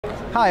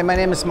Hi, my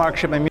name is Mark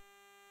Ship. I'm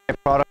a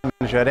product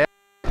manager at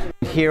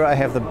ARRI. Here I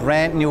have the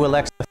brand new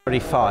Alexa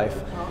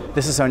 35.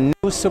 This is our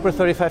new Super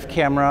 35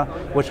 camera,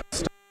 which will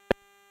start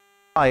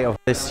in July of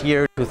this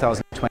year,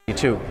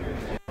 2022.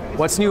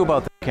 What's new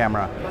about the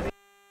camera?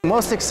 The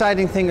most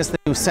exciting thing is the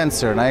new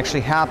sensor, and I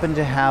actually happen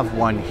to have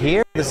one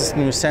here. This is the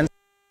new sensor.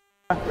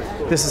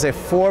 This is a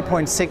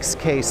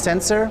 4.6K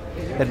sensor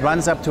that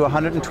runs up to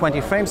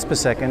 120 frames per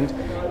second,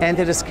 and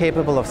it is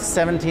capable of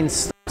 17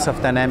 stops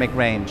of dynamic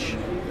range.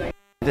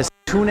 It is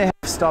 2.5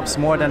 stops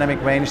more dynamic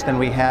range than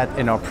we had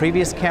in our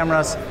previous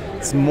cameras.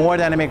 It's more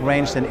dynamic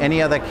range than any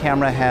other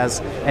camera has,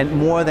 and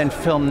more than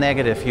film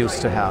negative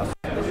used to have.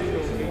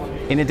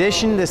 In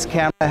addition, this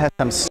camera has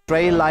some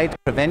stray light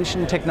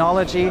prevention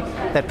technology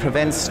that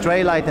prevents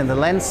stray light in the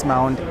lens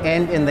mount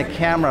and in the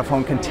camera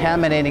from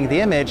contaminating the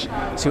image,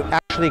 so you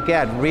actually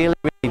get really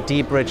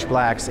deep, rich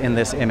blacks in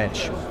this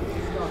image.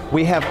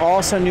 We have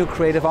also new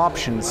creative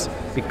options.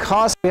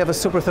 Because we have a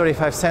Super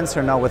 35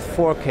 sensor now with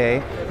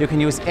 4K, you can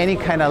use any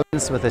kind of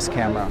lens with this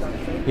camera.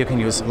 You can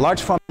use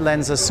large format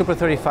lenses, Super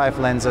 35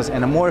 lenses,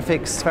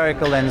 anamorphic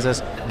spherical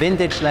lenses,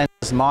 vintage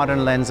lenses,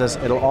 modern lenses.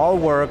 It'll all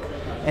work,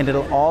 and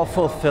it'll all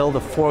fulfill the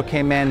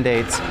 4K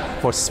mandates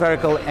for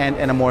spherical and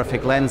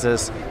anamorphic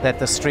lenses that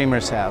the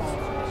streamers have.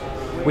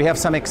 We have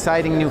some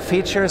exciting new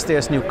features.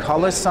 There's new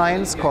color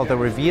science called the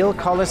Reveal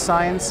color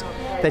science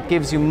that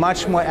gives you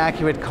much more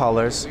accurate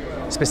colors,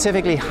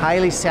 specifically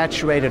highly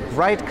saturated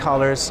bright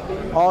colors.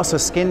 Also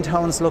skin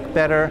tones look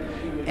better,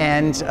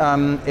 and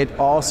it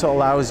also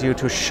allows you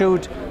to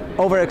shoot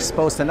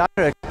overexposed and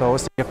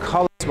underexposed. Your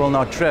colors will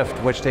not drift,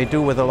 which they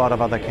do with a lot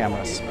of other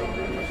cameras.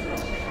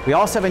 We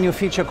also have a new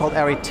feature called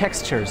ARRI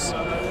Textures,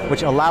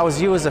 which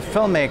allows you as a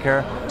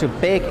filmmaker to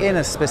bake in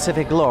a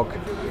specific look,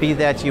 be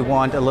that you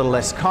want a little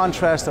less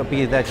contrast or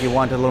be that you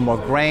want a little more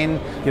grain.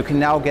 You can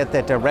now get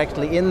that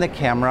directly in the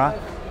camera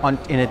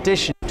in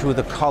addition to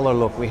the color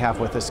look we have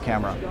with this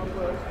camera.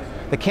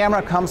 The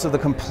camera comes with a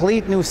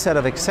complete new set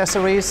of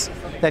accessories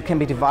that can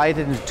be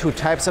divided into two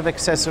types of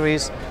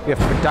accessories. We have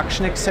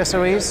production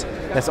accessories.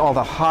 That's all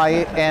the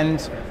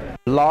high-end,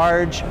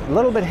 large, a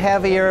little bit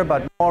heavier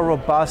but more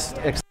robust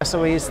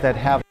accessories that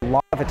have a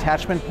lot of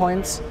attachment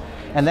points.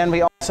 And then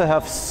we also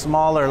have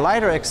smaller,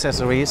 lighter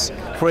accessories.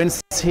 For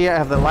instance, here I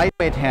have the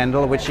lightweight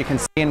handle, which you can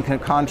see in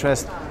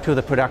contrast to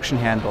the production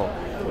handle.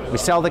 We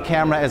sell the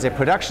camera as a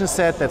production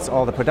set, that's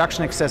all the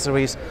production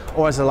accessories,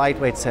 or as a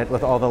lightweight set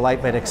with all the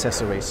lightweight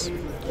accessories.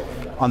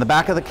 On the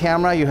back of the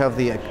camera you have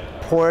the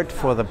port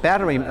for the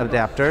battery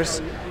adapters.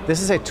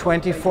 This is a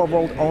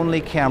 24-volt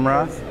only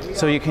camera,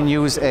 so you can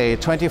use a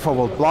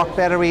 24-volt block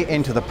battery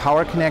into the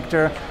power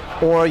connector,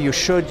 or you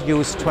should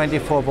use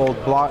 24-volt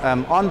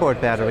onboard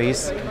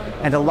batteries,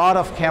 and a lot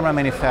of camera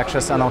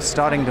manufacturers are now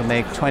starting to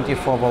make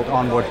 24-volt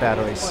onboard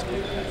batteries.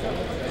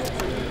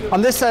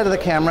 On this side of the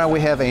camera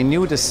we have a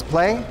new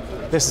display.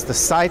 This is the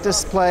side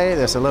display.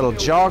 There's a little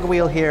jog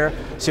wheel here,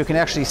 so you can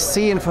actually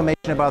see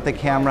information about the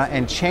camera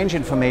and change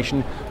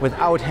information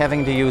without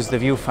having to use the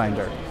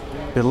viewfinder.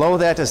 Below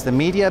that is the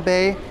media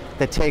bay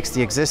that takes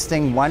the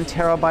existing 1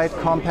 terabyte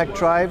compact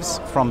drives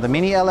from the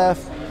Mini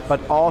LF, but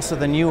also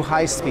the new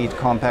high-speed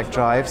compact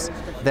drives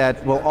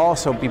that will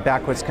also be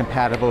backwards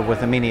compatible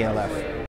with the Mini LF.